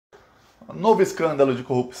Novo escândalo de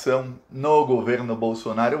corrupção no governo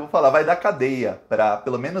Bolsonaro. Eu vou falar, vai dar cadeia para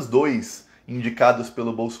pelo menos 2 indicados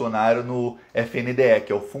pelo Bolsonaro no FNDE,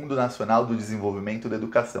 que é o Fundo Nacional do Desenvolvimento da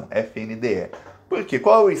Educação, FNDE. Por quê?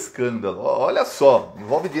 Qual é o escândalo? Olha só,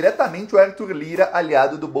 envolve diretamente o Arthur Lira,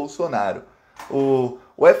 aliado do Bolsonaro. O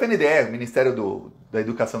FNDE, o Ministério da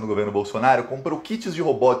Educação do governo Bolsonaro, comprou kits de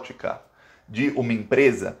robótica de uma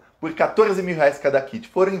empresa por R$14 mil cada kit.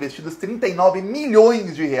 Foram investidos 39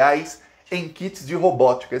 milhões de reais em kits de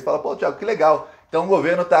robótica. Eles falam, pô, Thiago, que legal. Então o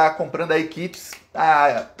governo está comprando aí kits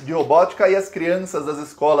de robótica e as crianças das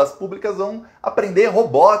escolas públicas vão aprender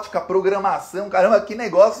robótica, programação. Caramba, que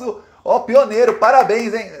negócio, ó, pioneiro,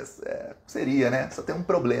 parabéns, hein? Seria, né? Só tem um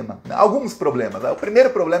problema. Alguns problemas. O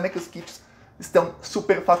primeiro problema é que os kits estão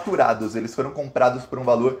superfaturados. Eles foram comprados por um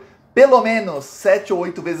valor pelo menos 7 ou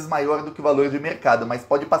 8 vezes maior do que o valor de mercado, mas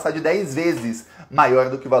pode passar de 10 vezes maior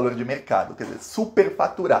do que o valor de mercado, quer dizer,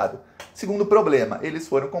 superfaturado. Segundo problema, eles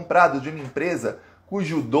foram comprados de uma empresa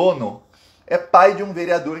cujo dono é pai de um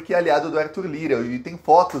vereador que é aliado do Arthur Lira, e tem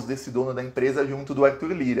fotos desse dono da empresa junto do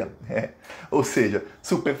Arthur Lira. Ou seja,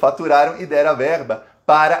 superfaturaram e deram a verba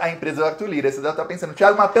para a empresa do Arthur Lira. Você deve estar pensando,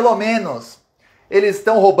 Thiago, mas pelo menos eles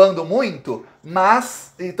estão roubando muito,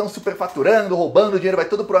 mas estão superfaturando, roubando, o dinheiro vai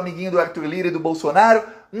todo pro amiguinho do Arthur Lira e do Bolsonaro,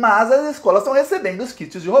 mas as escolas estão recebendo os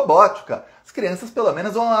kits de robótica. As crianças pelo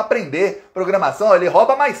menos vão aprender programação, ele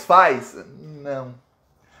rouba, mas faz. Não.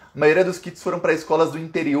 A maioria dos kits foram para escolas do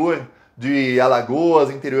interior de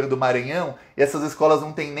Alagoas, interior do Maranhão, e essas escolas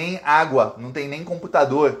não tem nem água, não tem nem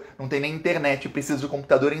computador, não tem nem internet, precisa de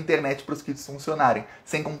computador e internet para os kits funcionarem.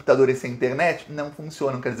 Sem computador e sem internet, não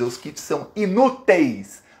funcionam, quer dizer, os kits são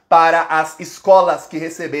inúteis para as escolas que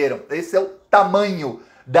receberam. Esse é o tamanho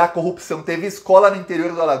da corrupção. Teve escola no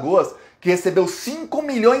interior do Alagoas que recebeu 5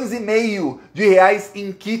 milhões e meio de reais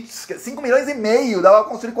em kits, 5 milhões e meio, dava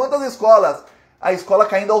para construir quantas escolas? A escola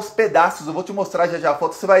caindo aos pedaços, eu vou te mostrar já a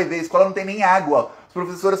foto, você vai ver, a escola não tem nem água. Os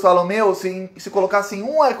professores falam, meu, se colocassem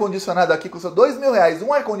um ar-condicionado aqui, custa R$2 mil,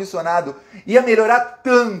 um ar-condicionado, ia melhorar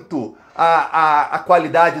tanto a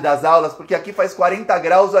qualidade das aulas, porque aqui faz 40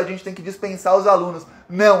 graus, a gente tem que dispensar os alunos.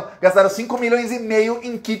 Não, gastaram 5 milhões e meio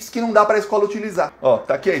em kits que não dá para a escola utilizar. Ó,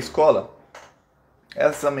 tá aqui a escola,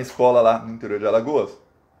 essa é uma escola lá no interior de Alagoas.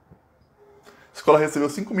 A escola recebeu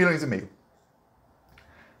 5 milhões e meio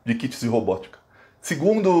de kits de robótica.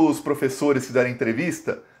 Segundo os professores que deram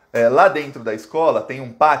entrevista, lá dentro da escola tem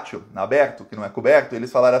um pátio aberto, que não é coberto,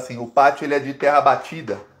 eles falaram assim, o pátio ele é de terra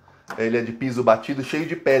batida, ele é de piso batido, cheio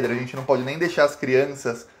de pedra, a gente não pode nem deixar as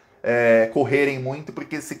crianças correrem muito,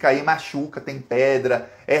 porque se cair machuca, tem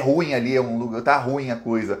pedra, é ruim ali, é um lugar, tá ruim a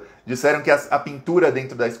coisa. Disseram que a pintura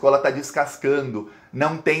dentro da escola tá descascando,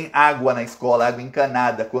 não tem água na escola, água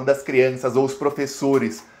encanada. Quando as crianças ou os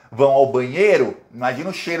professores vão ao banheiro,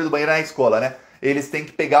 imagina o cheiro do banheiro na escola, né? Eles têm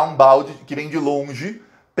que pegar um balde que vem de longe,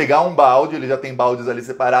 pegar um balde, ele já tem baldes ali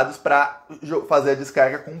separados, para fazer a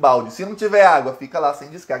descarga com balde. Se não tiver água, fica lá sem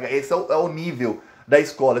descarga. Esse é o nível da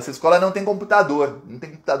escola. Essa escola não tem computador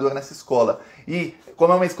nessa escola. E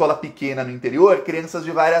como é uma escola pequena no interior, crianças de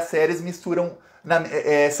várias séries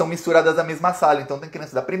são misturadas na mesma sala. Então tem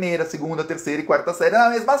criança da primeira, segunda, terceira e quarta série na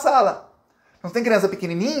mesma sala. Não tem criança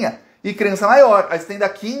pequenininha e criança maior. Aí você tem da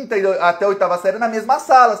quinta até a oitava série na mesma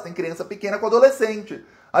sala. Você tem criança pequena com adolescente.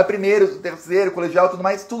 Aí primeiro, terceiro, colegial, tudo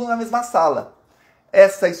mais, tudo na mesma sala.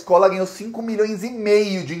 Essa escola ganhou 5 milhões e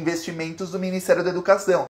meio de investimentos do Ministério da Educação.